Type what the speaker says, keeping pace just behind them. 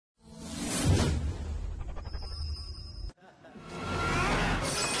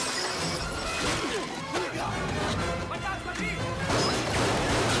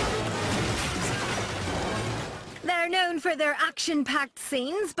for their action-packed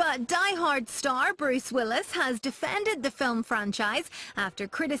scenes, but Die Hard star Bruce Willis has defended the film franchise after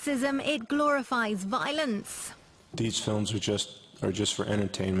criticism it glorifies violence. These films are just for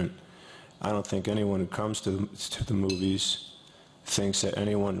entertainment. I don't think anyone who comes to the movies thinks that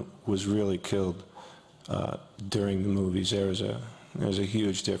anyone was really killed during the movies. There's a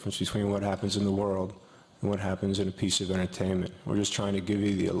huge difference between what happens in the world and what happens in a piece of entertainment. We're just trying to give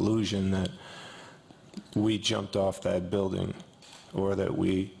you the illusion that we jumped off that building, or that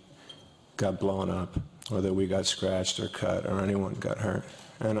we got blown up, or that we got scratched or cut, or anyone got hurt.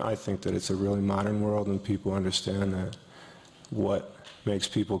 And I think that it's a really modern world, and people understand that what makes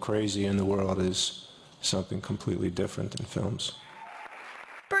people crazy in the world is something completely different than films.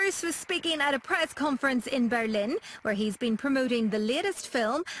 Bruce was speaking at a press conference in Berlin, where he's been promoting the latest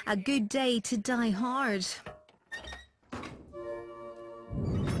film, A Good Day to Die Hard.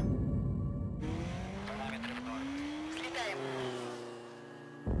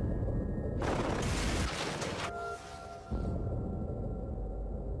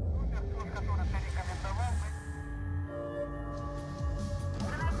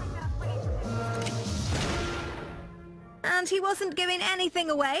 And he wasn't giving anything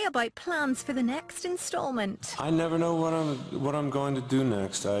away about plans for the next installment. I never know what I'm going to do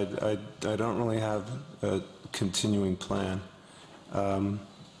next. I don't really have a continuing plan.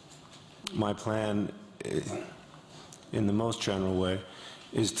 My plan, in the most general way,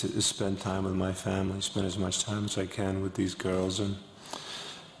 is to spend time with my family, spend as much time as I can with these girls, and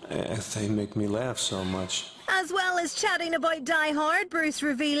they make me laugh so much. As well as chatting about Die Hard, Bruce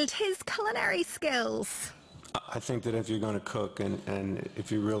revealed his culinary skills. I think that if you're going to cook, and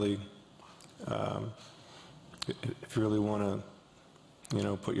if you really want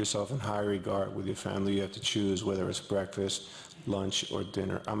to, put yourself in high regard with your family, you have to choose whether it's breakfast, lunch, or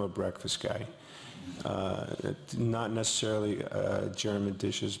dinner. I'm a breakfast guy. Not necessarily German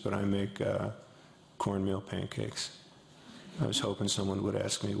dishes, but I make cornmeal pancakes. I was hoping someone would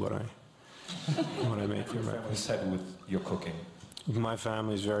ask me what I make for breakfast. Your family's happy with your cooking? My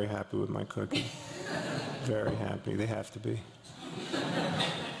family's very happy with my cooking. Very happy. They have to be.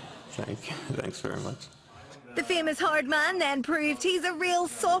 Thank you. Thanks very much. The famous hard man then proved he's a real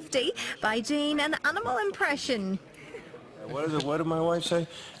softie by doing an animal impression. What is it? What did my wife say?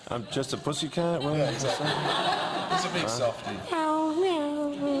 I'm just a pussycat? Yeah, exactly. He's a big softie.